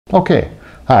Okay,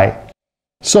 hi.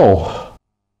 So,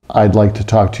 I'd like to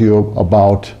talk to you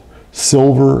about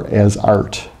silver as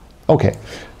art. Okay,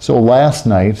 so last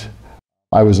night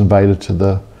I was invited to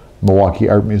the Milwaukee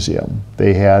Art Museum.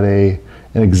 They had an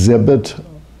exhibit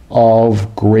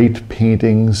of great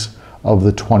paintings of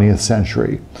the 20th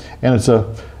century. And it's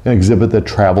an exhibit that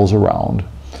travels around.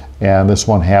 And this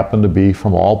one happened to be,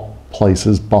 from all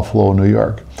places, Buffalo, New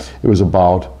York. It was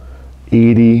about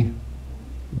 80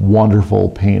 wonderful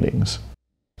paintings.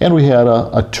 And we had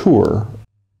a tour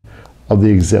of the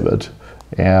exhibit,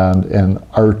 and an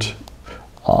art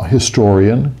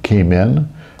historian came in,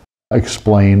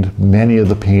 explained many of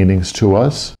the paintings to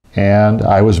us, and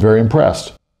I was very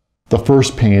impressed. The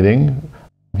first painting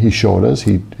he showed us,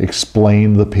 he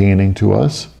explained the painting to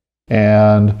us,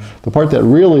 and the part that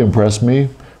really impressed me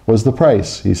was the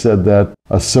price. He said that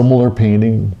a similar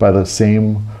painting by the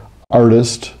same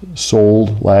artist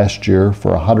sold last year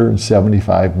for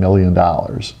 $175 million.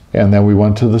 And then we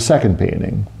went to the second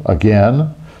painting.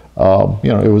 Again,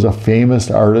 it was a famous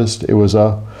artist. It was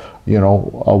a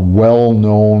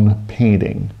well-known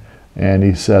painting. And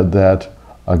he said that,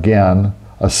 again,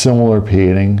 a similar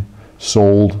painting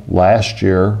sold last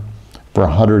year for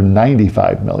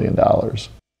 $195 million.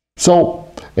 So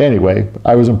anyway,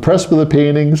 I was impressed with the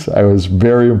paintings. I was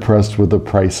very impressed with the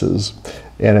prices.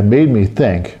 And it made me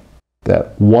think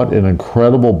that what an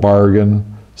incredible bargain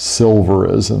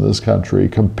silver is in this country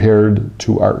compared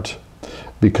to art,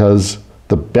 because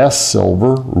the best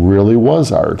silver really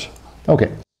was art.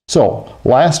 Okay, so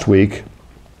last week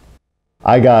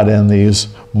I got in these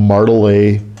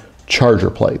Martele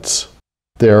charger plates.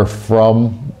 They're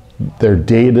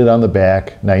dated on the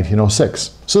back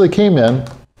 1906. So they came in,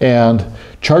 and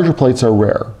charger plates are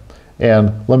rare.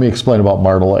 And let me explain about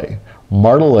Martele.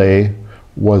 Martele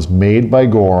was made by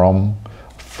Gorham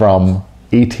from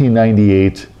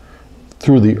 1898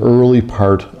 through the early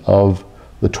part of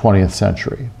the 20th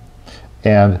century.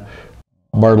 And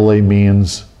Martele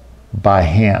means by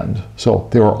hand. So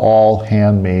they were all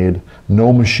handmade,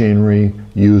 no machinery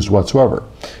used whatsoever.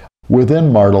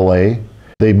 Within Martele,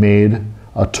 they made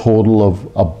a total of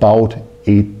about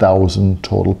 8,000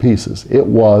 total pieces. It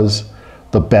was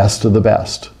the best of the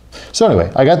best. So anyway,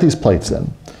 I got these plates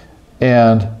in,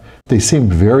 and they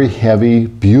seemed very heavy,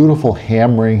 beautiful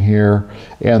hammering here,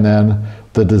 and then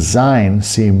the design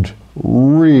seemed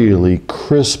really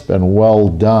crisp and well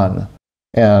done.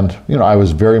 And I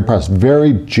was very impressed,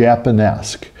 very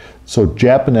Japanesque. So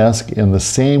Japanesque in the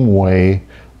same way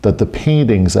that the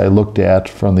paintings I looked at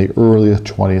from the earliest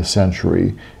 20th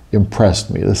century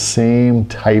impressed me, the same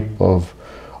type of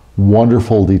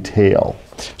wonderful detail.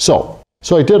 So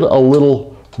I did a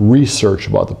little research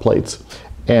about the plates,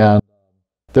 and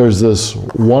there's this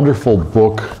wonderful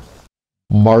book,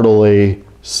 Martele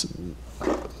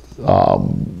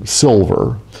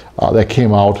Silver, that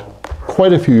came out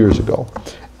quite a few years ago.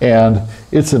 And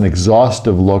it's an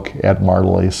exhaustive look at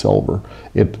Martele silver.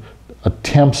 It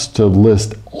attempts to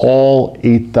list all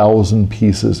 8,000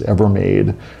 pieces ever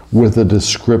made with a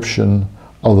description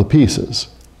of the pieces.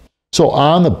 So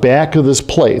on the back of this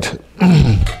plate,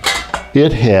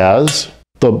 it has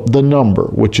the number,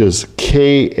 which is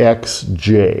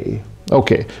KXJ.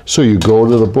 Okay, so you go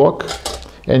to the book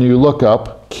and you look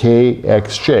up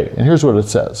KXJ, and here's what it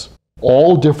says.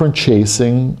 All different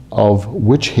chasing of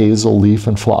witch hazel leaf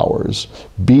and flowers,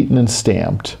 beaten and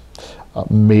stamped,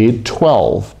 made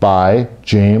 12 by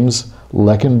James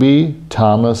Leckenby,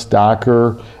 Thomas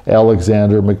Docker,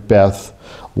 Alexander Macbeth,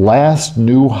 last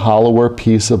new hollowware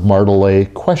piece of Martele, ?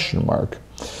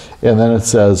 And then it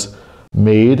says,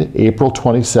 made April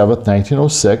 27th,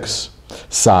 1906,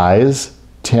 size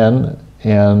 10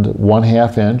 and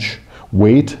 1/2 inch,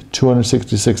 weight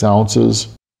 266 ounces,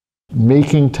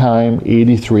 making time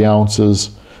 83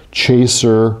 ounces,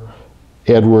 chaser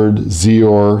Edward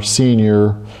Zior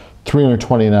Sr.,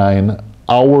 329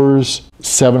 hours,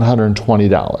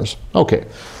 $720. Okay,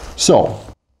 so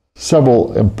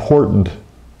several important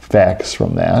facts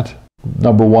from that.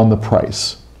 Number one, the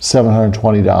price,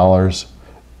 $720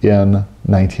 in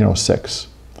 1906.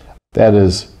 That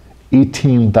is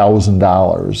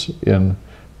 $18,000 in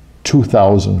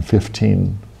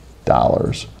 2015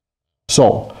 dollars.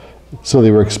 So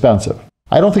they were expensive.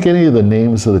 I don't think any of the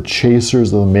names of the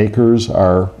chasers, of the makers,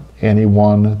 are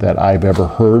anyone that I've ever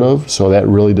heard of, so that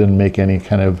really didn't make any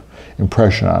kind of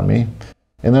impression on me.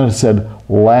 And then it said,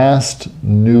 last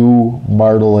new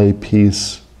Martele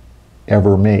piece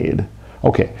ever made.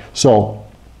 Okay, so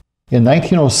in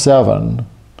 1907,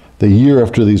 the year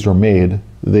after these were made,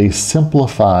 they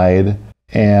simplified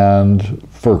and,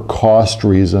 for cost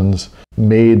reasons,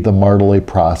 made the Martele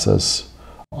process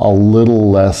a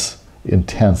little less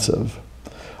intensive.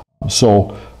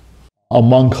 So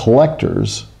among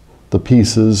collectors, the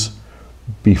pieces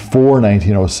before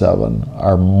 1907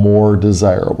 are more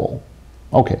desirable.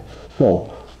 Okay,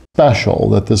 so special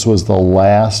that this was the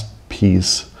last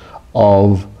piece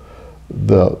of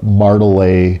the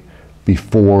Martele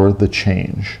before the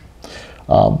change.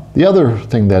 The other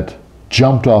thing that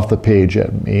jumped off the page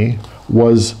at me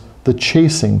was the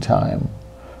chasing time,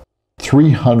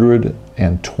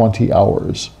 320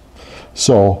 hours.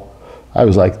 So I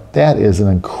was like, that is an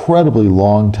incredibly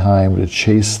long time to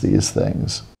chase these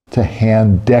things, to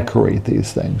hand decorate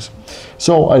these things.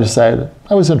 So I decided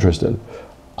I was interested.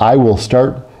 I will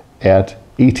start at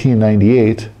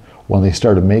 1898 when they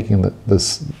started making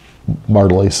this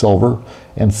Martele silver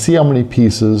and see how many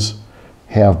pieces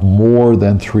have more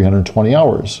than 320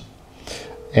 hours.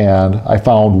 And I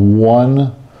found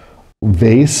one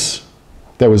vase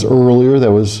that was earlier,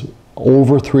 that was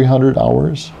over 300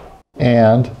 hours,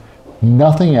 and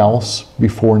nothing else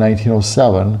before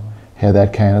 1907 had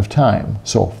that kind of time.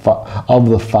 So of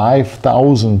the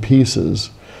 5,000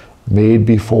 pieces made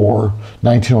before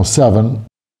 1907,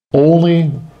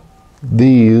 only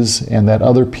these and that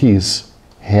other piece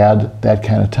had that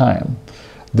kind of time.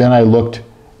 Then I looked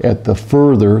at the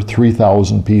further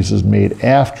 3,000 pieces made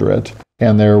after it,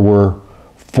 and there were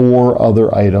 4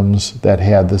 other items that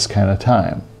had this kind of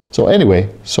time. So anyway,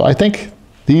 so I think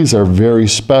these are very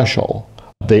special.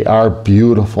 They are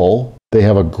beautiful. They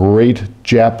have a great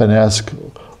Japanesque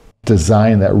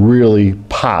design that really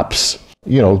pops.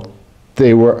 You know,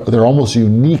 they're almost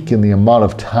unique in the amount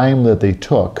of time that they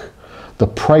took. The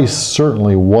price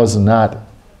certainly was not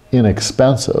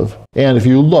inexpensive. And if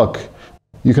you look,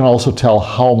 you can also tell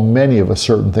how many of a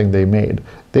certain thing they made.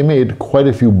 They made quite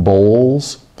a few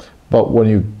bowls, but when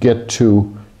you get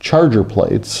to charger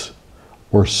plates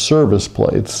or service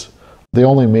plates, they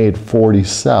only made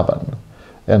 47.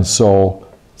 And so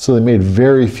they made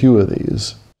very few of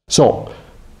these. So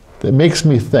it makes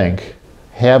me think,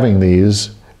 having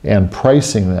these and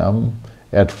pricing them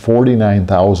at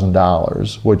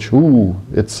 $49,000, which,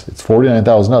 it's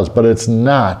 $49,000, but it's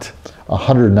not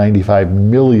 $195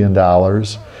 million,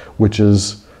 which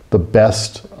is the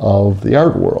best of the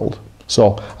art world.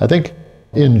 So I think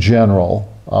in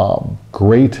general,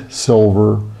 great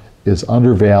silver is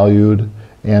undervalued,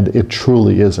 and it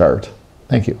truly is art.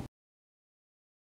 Thank you.